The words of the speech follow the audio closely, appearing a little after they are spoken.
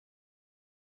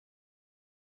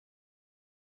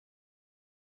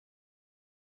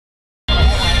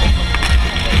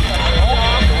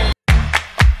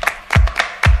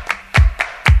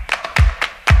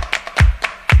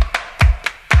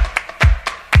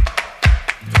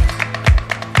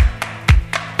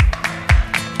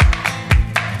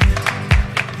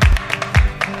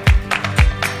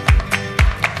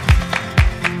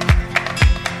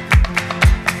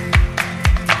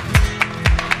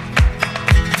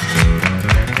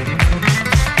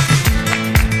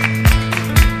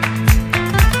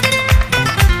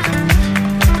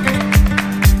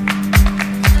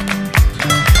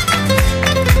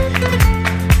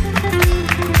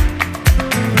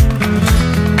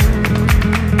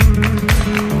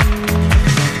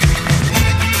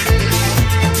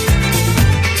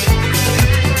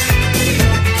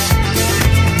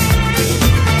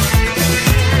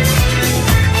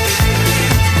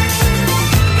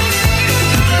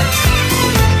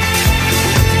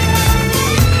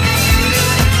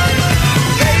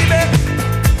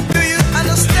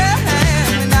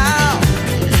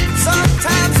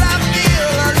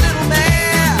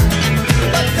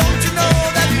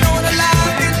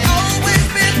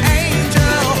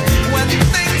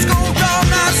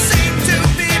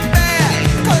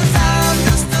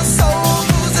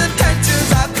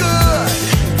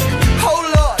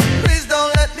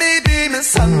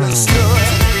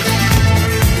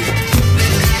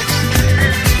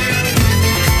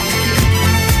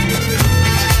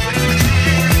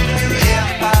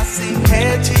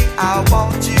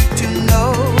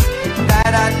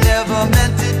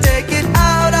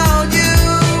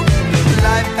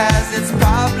has its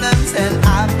problems and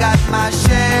I've got my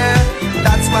share.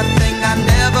 That's one thing I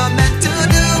never meant to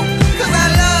do, 'cause I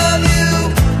love you,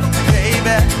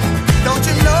 baby. Don't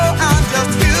you know I'm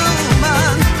just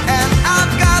human, and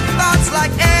I've got thoughts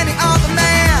like any other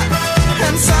man.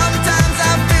 And sometimes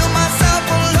I feel myself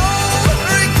alone,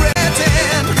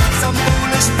 regretting some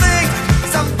foolish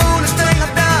thing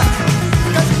I've done.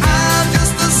 'Cause I'm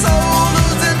just a soul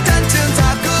whose intentions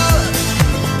are good.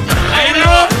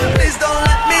 Please don't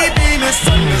let me be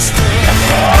misunderstood.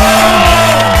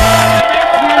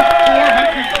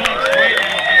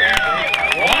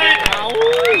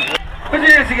 Put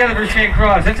your hands together for Shane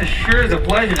Cross. That's sure is a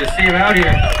pleasure to see him out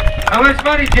here. How much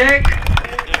money, Jake?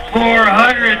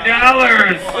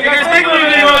 $400. You guys make a little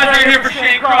bit of noise right here for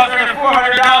Shane Cross.